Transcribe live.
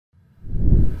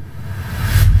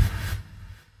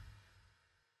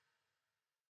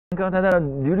刚才在那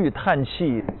屡屡叹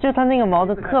气，就他那个矛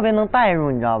盾特别能带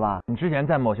入，你知道吧？你之前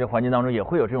在某些环境当中也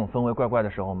会有这种氛围怪怪的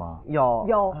时候吗？有，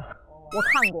我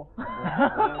看过。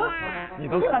你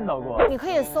都看到过？你可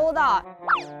以搜到，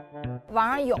网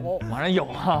上有。网上有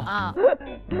啊。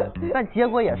但结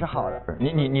果也是好的。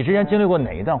你之前经历过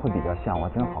哪一段会比较像？我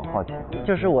真的好好奇。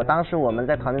就是当时我们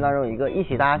在团队当中有一个一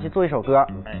起大家去做一首歌，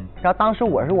然后当时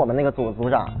我是我们那个组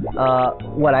长，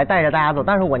我来带着大家走，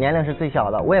但是我年龄是最小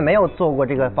的，我也没有做过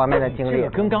这个方面的经历。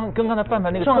跟刚才范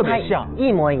范那个特别像，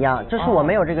一模一样。就是我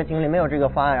没有这个经历，没有这个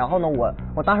方案。然后呢，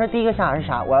我当时第一个想法是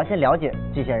啥？我要先了解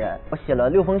这些人。我写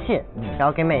了6封信，然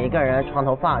后给每一个人床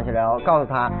头放上去，然后告诉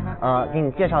他，给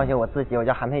你介绍一些我自己，我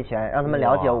叫韩佩泉，让他们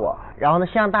了解我。然后呢，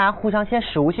先让大家互相先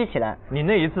熟悉起来。你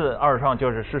那一次二创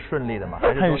是顺利的吗？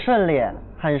很顺利，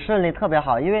很顺利，特别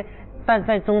好。因为但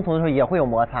在中途的时候也会有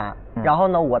摩擦。然后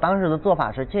呢，我当时的做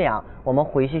法是这样，我们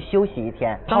回去休息1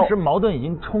天。当时矛盾已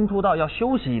经冲突到要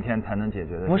休息1天才能解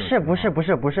决的。不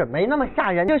是，没那么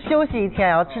吓人，就休息1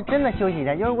天啊，是真的休息1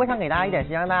天。就是我想给大家一点时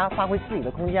间，让大家发挥自己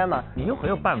的空间嘛。你有没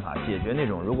有办法解决那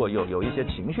种如果有一些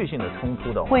情绪性的冲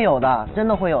突的话？会有的，真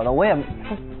的会有的。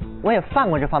我也犯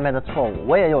过这方面的错误，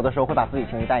我也有的时候会把自己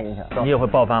情绪带进去。你也会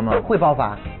爆发吗？会爆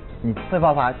发。你会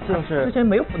爆发，就是之前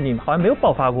没有，你好像没有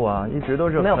爆发过啊，一直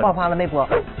都是没有爆发了，没播，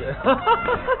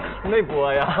没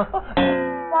播呀。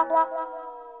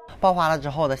爆发了之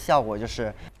后的效果就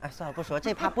是，哎，算了，不说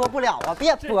这趴播不了啊，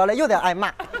别播了，又得挨骂，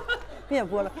别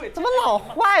播了，怎么老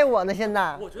坏我呢？现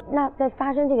在。那在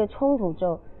发生这个冲突之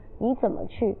后，你怎么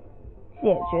去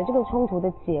解决这个冲突的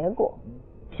结果？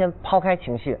先抛开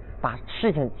情绪，把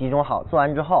事情集中好，做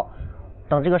完之后。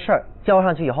等这个事儿交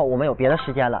上去以后，我们有别的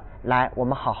时间了，来，我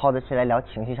们好好的去来聊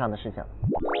情绪上的事情。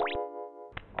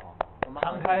我们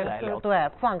放开来聊。对，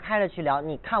放开了去聊。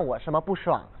你看我什么不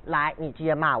爽，来，你直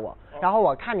接骂我。然后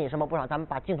我看你什么不爽，咱们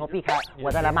把镜头避开，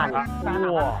我再来骂你。大家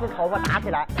哪怕撕头发打起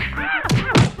来，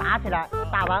打起来，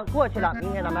打完过去了，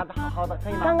明天咱们要好好的，可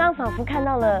以吗？刚刚仿佛看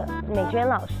到了美娟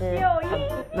老师。有意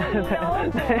思。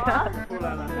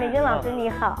美娟老师你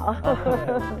好。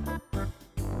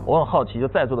我很好奇，就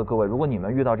在座的各位，如果你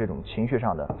们遇到这种情绪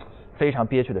上的非常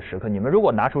憋屈的时刻，你们如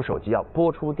果拿出手机要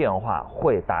拨出电话，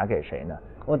会打给谁呢？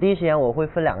我第一时间我会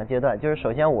分2个阶段，就是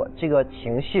首先我这个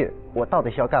情绪我到底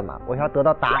是要干嘛？我是要得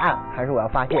到答案，还是我要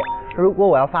发泄？如果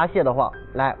我要发泄的话，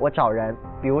来，我找人，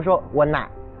比如说我奶，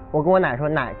我跟我奶说，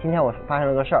奶，今天我发生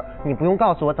了个事儿，你不用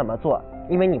告诉我怎么做，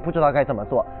因为你不知道该怎么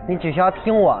做，你只需要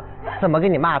听我怎么给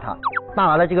你骂他，骂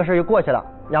完了这个事儿就过去了。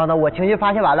然后呢，我情绪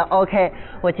发泄完了 ，OK，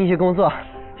 我继续工作。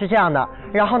是这样的，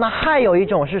然后呢，还有一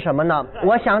种是什么呢？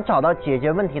我想找到解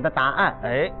决问题的答案，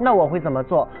那我会怎么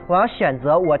做？我要选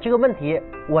择我这个问题，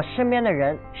我身边的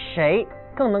人谁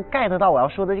更能 get 到我要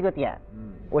说的这个点，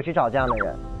我去找这样的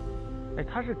人。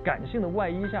他是感性的外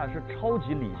衣下是超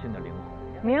级理性的灵魂。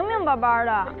明明白白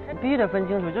的，必须得分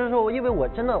清楚。就是说，因为我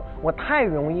真的太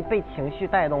容易被情绪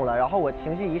带动了，然后我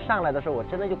情绪一上来的时候，我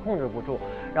真的就控制不住。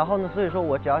然后呢，所以说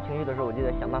我只要情绪的时候，我就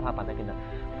得想办法把它给它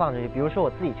放出去。比如说我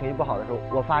自己情绪不好的时候，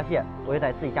我发现我就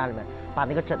在自己家里面把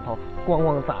那个枕头咣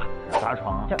咣砸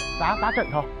床啊，砸枕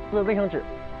头，撕卫生纸，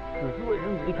撕卫生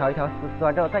纸一条一条撕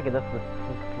完之后再给它撕，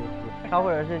然后或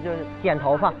者是就是剪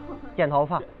头发，剪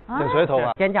谁头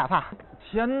发？剪假发。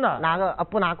天哪！拿个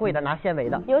不拿贵的，拿纤维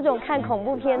的，有种看恐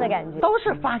怖片的感觉。都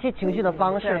是发泄情绪的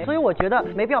方式，所以我觉得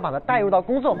没必要把它带入到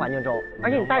工作环境中，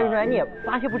而且你带入出来你也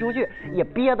发泄不出去，也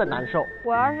憋得难受。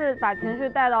我要是把情绪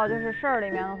带到就是事儿里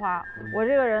面的话，我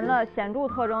这个人的显著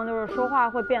特征就是说话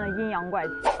会变得阴阳怪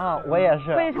气啊，我也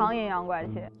是非常阴阳怪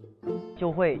气。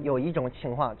就会有一种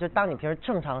情况，就当你平时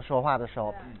正常说话的时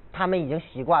候，他们已经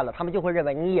习惯了，他们就会认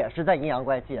为你也是在阴阳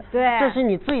怪气。对，这是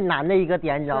你最难的一个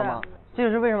点，你知道吗？这就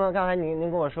是为什么刚才您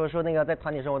跟我说那个在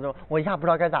团体生活中，我一下不知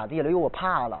道该咋地了，因为我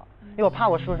怕了，因为我怕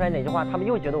我说出来哪句话，他们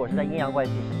又觉得我是在阴阳怪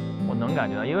气。我能感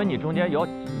觉到，因为你中间有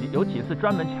几次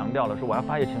专门强调了说我要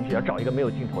发泄情绪，要找一个没有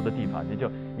镜头的地方，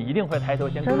你一定会抬头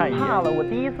先看一眼。真怕了，我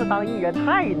第一次当艺人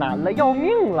太难了，要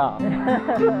命了。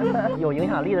有影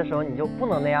响力的时候你就不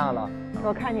能那样了。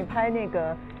我看你拍那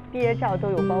个毕业照都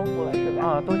有包袱了，是吧？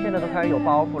啊，现在都开始有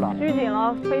包袱了，拘谨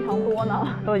了非常多呢，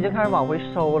都已经开始往回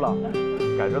收了。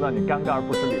感受到你尴尬而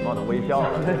不失礼貌的微笑了。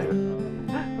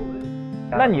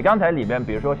那你刚才里边，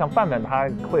比如说像范范，他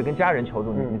会跟家人求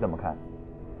助，你怎么看？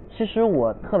其实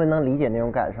我特别能理解那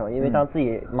种感受，因为当自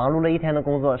己忙碌了1天的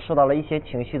工作，受到了一些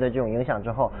情绪的这种影响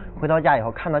之后，回到家以后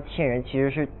看到亲人，其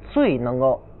实是最能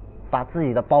够把自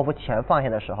己的包袱全放下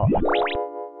的时候。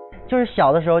就是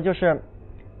小的时候，就是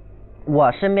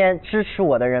我身边支持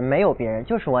我的人没有别人，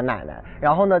就是我奶奶。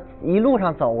然后呢，一路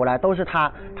上走过来都是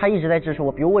她一直在支持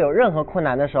我。比如我有任何困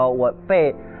难的时候，我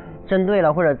被针对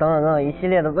了或者等等等等一系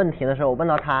列的问题的时候，我问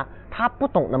到他，他不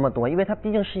懂那么多，因为他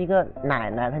毕竟是一个奶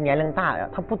奶，他年龄大呀，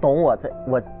他不懂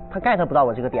他 get 不到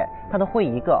我这个点，他都会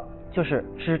一个就是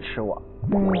支持我，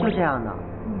就这样的。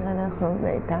奶奶很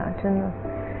伟大，真的，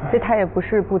所以他也不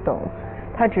是不懂，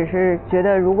他只是觉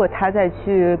得如果他再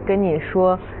去跟你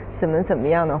说怎么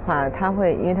样的话，他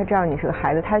会，因为他知道你是个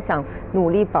孩子，他想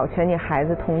努力保全你孩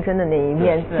子童真的那一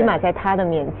面，起码在他的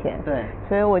面前。对。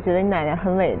所以我觉得你奶奶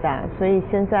很伟大，所以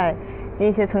现在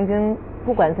那些曾经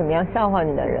不管怎么样笑话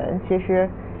你的人，其实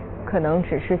可能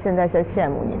只是现在在羡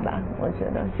慕你吧。我觉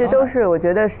得这都是，我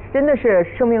觉得真的是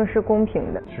生命是公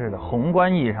平的。是的，宏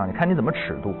观意义上，你看你怎么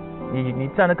尺度，你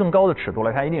站在更高的尺度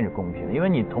来看，一定是公平的，因为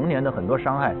你童年的很多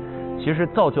伤害，其实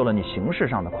造就了你形式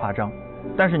上的夸张。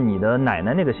但是你的奶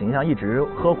奶那个形象一直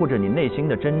呵护着你内心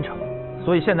的真诚，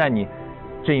所以现在你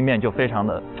这一面就非常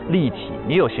的立体。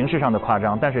你有形式上的夸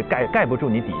张，但是盖不住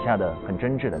你底下的很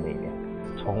真挚的那一面。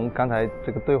从刚才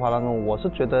这个对话当中，我是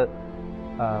觉得，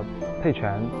佩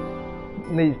泉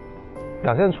那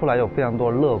表现出来有非常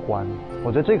多乐观。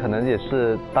我觉得这可能也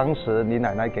是当时你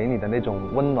奶奶给你的那种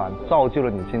温暖，造就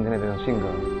了你今天的那种性格。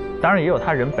当然也有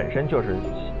他人本身就是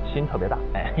心特别大，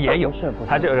也有，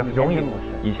他这个容易，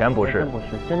以前不是，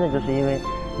真的就是因为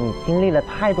你经历了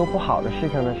太多不好的事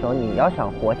情的时候，你要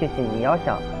想活下去，你要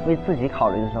想为自己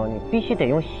考虑的时候，你必须得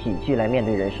用喜剧来面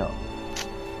对人生。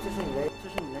这是你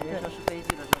的人生是悲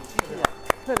剧的时候，你必须得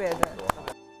特别对。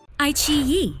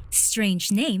iQiyi,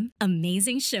 strange name,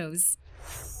 amazing shows.